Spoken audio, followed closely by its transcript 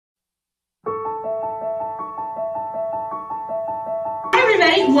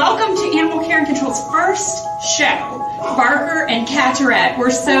everybody. Welcome to Animal Care and Control's first show, Barker and Catterette.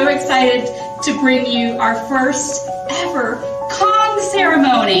 We're so excited to bring you our first ever Kong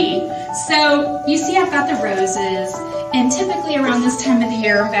ceremony. So you see I've got the roses, and typically around this time of the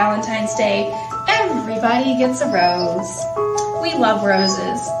year, Valentine's Day, everybody gets a rose. We love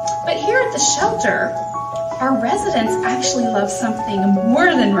roses. But here at the shelter, our residents actually love something more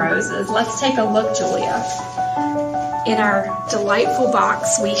than roses. Let's take a look, Julia. In our delightful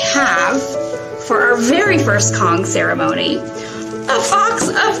box, we have, for our very first Kong ceremony, a box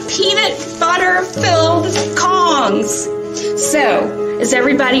of peanut butter-filled Kongs. So, is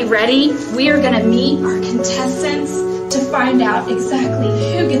everybody ready? We are going to meet our contestants to find out exactly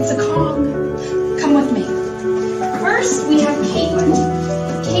who gets a Kong. Come with me. First, we have Caitlin.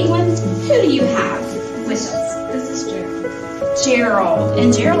 Caitlin, who do you have with us? This is Gerald. Gerald,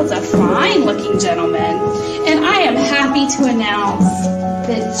 and Gerald's a fine-looking gentleman. And I am happy to announce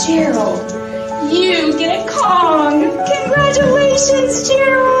that Gerald, you get a Kong. Congratulations,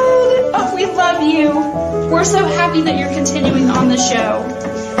 Gerald. Oh, we love you. We're so happy that you're continuing on the show.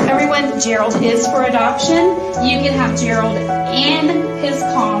 Everyone, Gerald is for adoption. You can have Gerald and his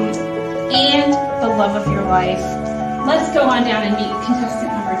Kong and the love of your life. Let's go on down and meet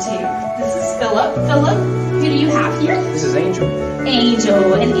contestant number 2. This is Philip. Philip, who do you have here? This is Angel.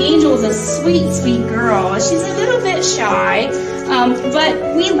 Angel, and Angel is a sweet, sweet girl. She's a little bit shy,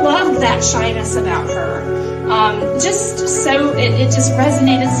 but we love that shyness about her. It just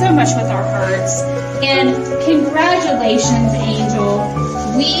resonated so much with our hearts. And congratulations, Angel.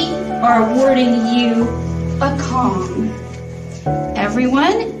 We are awarding you a Kong.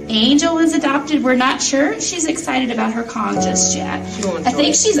 Everyone, Angel is adopted. We're not sure she's excited about her Kong just yet. I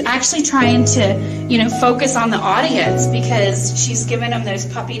think she's actually trying to, focus on the audience because she's giving them those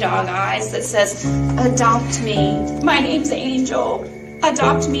puppy dog eyes that says, adopt me. My name's Angel.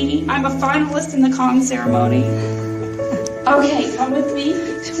 Adopt me. I'm a finalist in the Kong ceremony. Okay, come with me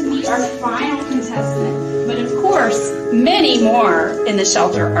to meet our final contestant. But of course, many more in the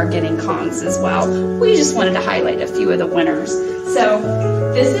shelter are getting Kongs as well. We just wanted to highlight a few of the winners. So,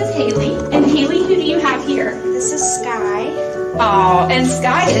 this is Haley. And Haley, who do you have here? This is Sky. Oh, and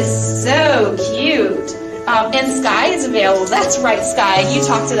Sky is so cute. And Sky is available. That's right, Sky. You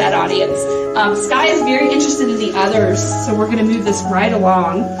talk to that audience. Sky is very interested in the others, so we're going to move this right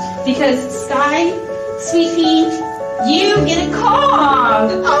along. Because Sky, sweet pea, you get a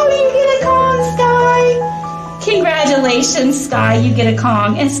Kong. Oh, you get a Kong, Sky. Congratulations, Sky. You get a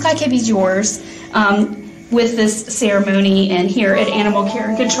Kong. And Sky Kibby's yours. With this ceremony and here at Animal Care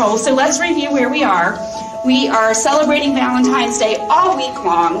and Control. So let's review where we are. We are celebrating Valentine's Day all week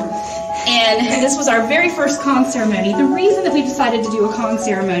long, and this was our very first Kong ceremony. The reason that we decided to do a Kong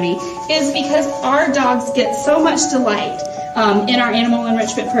ceremony is because our dogs get so much delight in our animal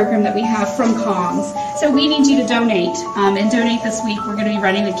enrichment program that we have from Kongs. So we need you to donate, and donate this week. We're going to be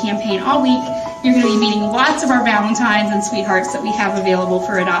running the campaign all week. You're going to be meeting lots of our Valentines and sweethearts that we have available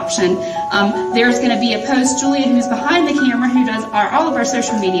for adoption. There's going to be a post. Julian, who's behind the camera, who does all of our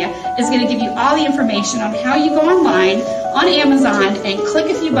social media, is going to give you all the information on how you go online on Amazon and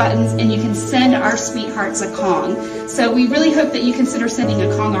click a few buttons and you can send our sweethearts a Kong. So we really hope that you consider sending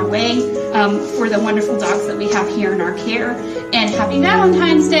a Kong our way for the wonderful dogs that we have here in our care. And happy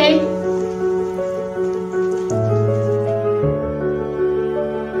Valentine's Day!